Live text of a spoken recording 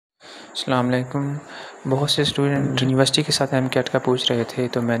अस्सलाम वालेकुम। बहुत से स्टूडेंट यूनिवर्सिटी के साथ MCAT का पूछ रहे थे,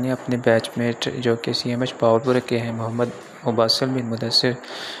 तो मैंने अपने बैचमेट जो कि CMH पावरपुर के हैं मोहम्मद मुबासल बिन मुदस्सिर,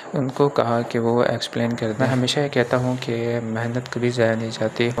 उनको कहा कि वो एक्सप्लेन कर दें। मैं हमेशा ये कहता हूँ कि मेहनत कभी ज़ाया नहीं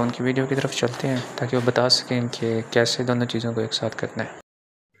जाती। उनकी वीडियो की तरफ चलते हैं ताकि वो बता सकें कि कैसे दोनों चीज़ों को एक साथ करना है।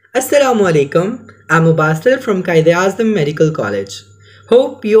 Assalamu alaikum. I'm Mubassir from Qaid-e-Azam Medical College.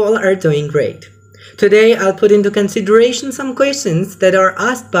 Hope you all are doing great. Today I'll put into consideration some questions that are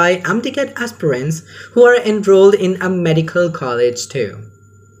asked by MDCat aspirants who are enrolled in a medical college too.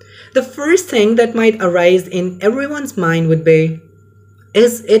 The first thing that might arise in everyone's mind would be,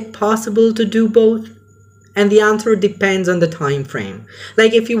 is it possible to do both? And the answer depends on the time frame.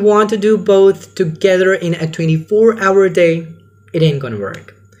 Like if you want to do both together in a 24-hour day, it ain't gonna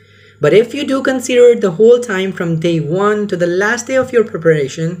work. But if you do consider the whole time from day 1 to the last day of your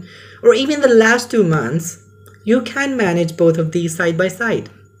preparation, or even the last 2 months, you can manage both of these side by side.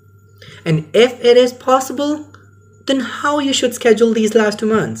 And if it is possible, then how you should schedule these last 2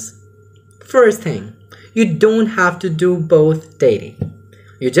 months? First thing, you don't have to do both daily.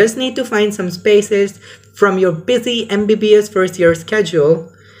 You just need to find some spaces from your busy MBBS first year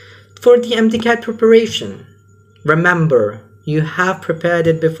schedule for the MDCat preparation. Remember, you have prepared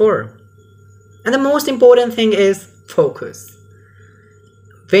it before. And the most important thing is focus.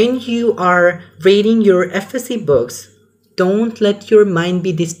 When you are reading your FSC books, don't let your mind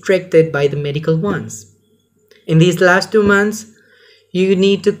be distracted by the medical ones. In these last 2 months, you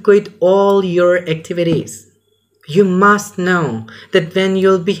need to quit all your activities. You must know that when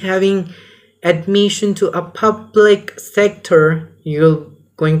you'll be having admission to a public sector, you're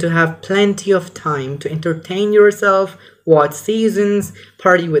going to have plenty of time to entertain yourself, watch seasons,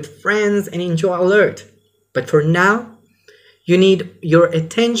 party with friends, and enjoy alert. But for now, you need your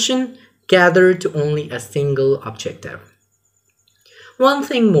attention gathered to only a single objective. One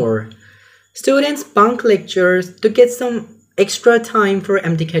thing more, students bunk lectures to get some extra time for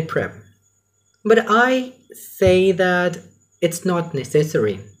MDCat prep. But I say that it's not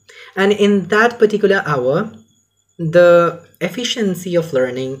necessary. And in that particular hour, the efficiency of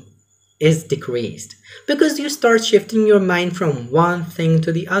learning is decreased because you start shifting your mind from one thing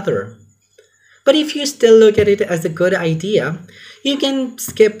to the other. But if you still look at it as a good idea, you can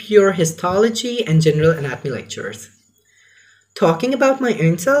skip your histology and general anatomy lectures. Talking about my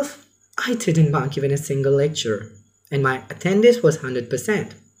own self, I didn't bunk even a single lecture, and my attendance was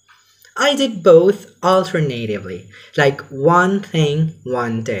 100%. I did both alternatively, like one thing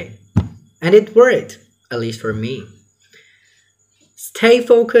one day. And it worked, at least for me. Stay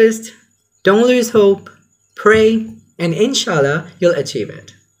focused, don't lose hope, pray, and inshallah you'll achieve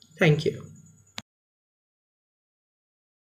it. Thank you.